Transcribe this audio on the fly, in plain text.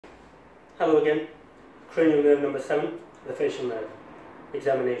Hello again. Cranial nerve number 7, the facial nerve.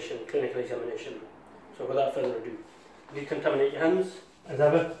 Examination, clinical examination. So without further ado, decontaminate your hands as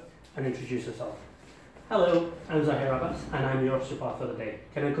ever and introduce yourself. Hello, I'm Zahir Abbas and I'm your osteopath for the day.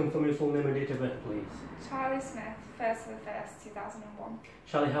 Can I confirm your full name and date of birth, please? Charlie Smith, 1st of the 1st, 2001.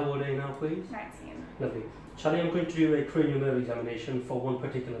 Charlie, how old are you now, please? 19. Lovely. Charlie, I'm going to do a cranial nerve examination for one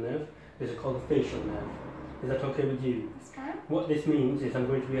particular nerve. This is called the facial nerve. Is that okay with you? That's fine. What this means is I'm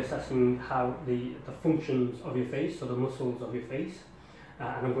going to be assessing how the functions of your face, so the muscles of your face,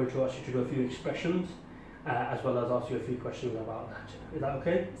 and I'm going to ask you to do a few expressions, as well as ask you a few questions about that. Is that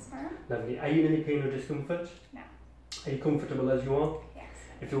okay? That's fine. Lovely. Are you in any pain or discomfort? No. Are you comfortable as you are? Yes.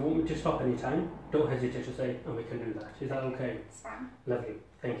 If you want me to stop any time, don't hesitate to say, and we can do that. Is that okay? That's fine. Lovely.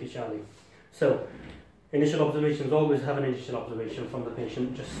 Thank you, Charlie. So, initial observations, always have an initial observation from the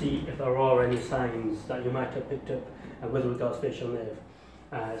patient. Just see if there are any signs that you might have picked up with regards to facial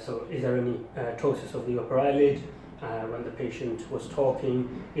nerve. So is there any ptosis of the upper eyelid when the patient was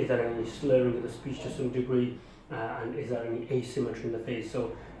talking? Is there any slurring of the speech to some degree? And is there any asymmetry in the face?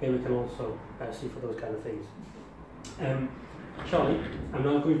 So here we can also see for those kind of things. Charlie, I'm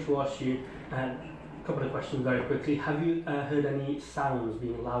now going to ask you a couple of questions very quickly. Have you heard any sounds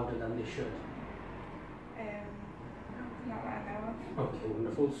being louder than they should? Not that I know of. Okay,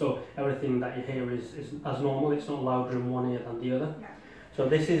 wonderful. So everything that you hear is as normal, it's not louder in one ear than the other? No. So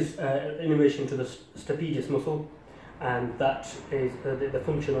this is in relation to the stapedius muscle, and that is the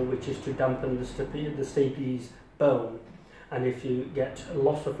function of which is to dampen the stapes bone. And if you get a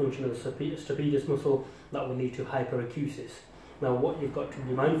loss of function of the stapedius muscle, that will lead to hyperacusis. Now what you've got to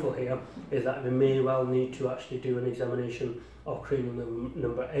be mindful here is that we may well need to actually do an examination of cranial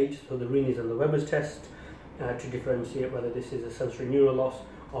number 8, so the Reni's and the Weber's test, to differentiate whether this is a sensory neural loss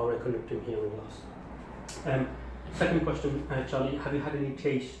or a conductive hearing loss. Second question, Charlie, have you had any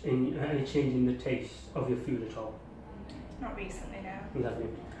change in the taste of your food at all? Not recently, no. Lovely.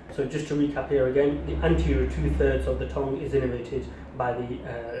 So just to recap here again, the anterior 2/3 of the tongue is innervated by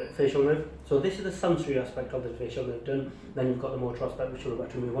the facial nerve. So this is the sensory aspect of the facial nerve done. Then you've got the motor aspect, which we're about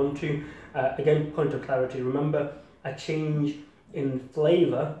to move on to. Again, point of clarity, remember, a change in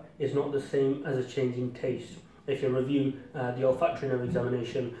flavour is not the same as a change in taste. If you review the olfactory nerve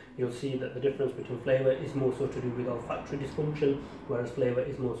examination, you'll see that the difference between flavour is more so to do with olfactory dysfunction, whereas flavour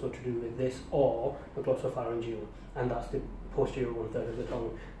is more so to do with this or the glossopharyngeal, and that's the posterior 1/3 of the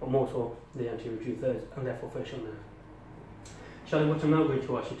tongue, but more so the anterior 2/3, and therefore facial nerve. Charlie, what I'm now going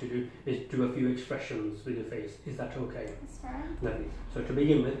to ask you to do is do a few expressions with your face. Is that okay? That's fine. Lovely. So to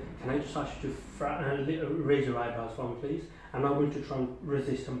begin with, can I just ask you to raise your eyebrows for me, please? I'm now going to try and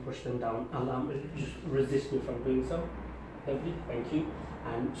resist and push them down. Just resist me from doing so. Lovely, thank you.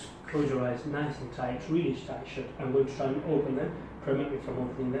 And just close your eyes nice and tight, really tight shut. I'm going to try and open them. Prevent me from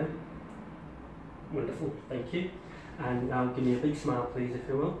opening them. Wonderful, thank you. And now give me a big smile, please, if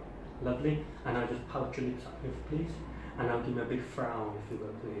you will. Lovely. And now just pout your lips at me, please. And now give me a big frown, if you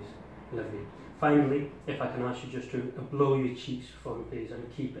will, please. Lovely. Finally, if I can ask you just to blow your cheeks for me, please, and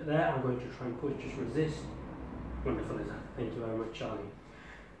keep it there. I'm going to try and push, just resist. Wonderful, is that? Thank you very much, Charlie.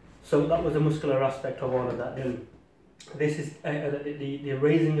 So that was the muscular aspect of all of that done. This is the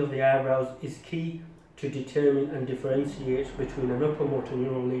raising of the eyebrows is key to determine and differentiate between an upper motor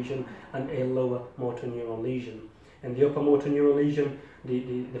neuron lesion and a lower motor neuron lesion. In the upper motor neuron lesion,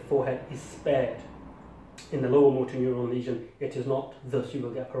 the forehead is spared. In the lower motor neuron lesion, it is not, thus you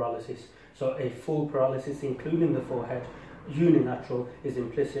will get paralysis. So a full paralysis, including the forehead, unilateral, is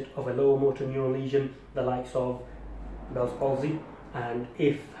implicit of a lower motor neuron lesion, the likes of Bell's palsy. And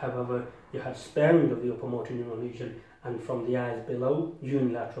if, however, you have sparing of the upper motor neuron lesion and from the eyes below,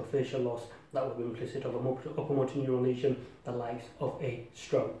 unilateral facial loss, that would be implicit of an upper motor neuron lesion, the likes of a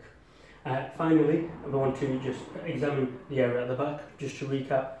stroke. Finally, I want to just examine the area at the back. Just to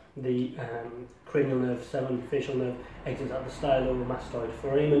recap, the cranial nerve 7 facial nerve exits at the stylomastoid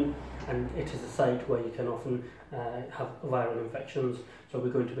foramen, and it is a site where you can often have viral infections. So we're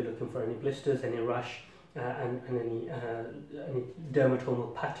going to be looking for any blisters, any rash, and any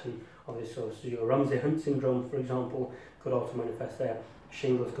dermatomal pattern of this sort. So your Ramsay-Hunt syndrome, for example, could also manifest there.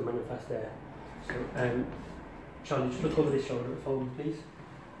 Shingles could manifest there. So Charlie, just look over this shoulder for me, please.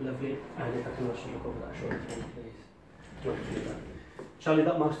 Lovely. And if I can also look over that shoulder for me, please. Do that. Charlie,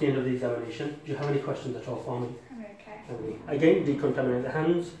 that marks the end of the examination. Do you have any questions at all for me? I'm okay. Lovely. Again, decontaminate the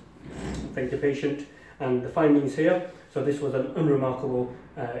hands. Thank the patient. And the findings here. So this was an unremarkable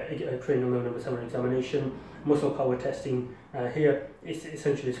cranial nerve number 7 examination. Muscle power testing here, it's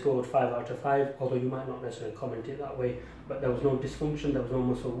essentially scored 5 out of 5, although you might not necessarily comment it that way. But there was no dysfunction, there was no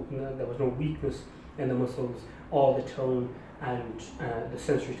muscle, there was no weakness in the muscles or the tone, and the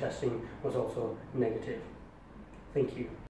sensory testing was also negative. Thank you.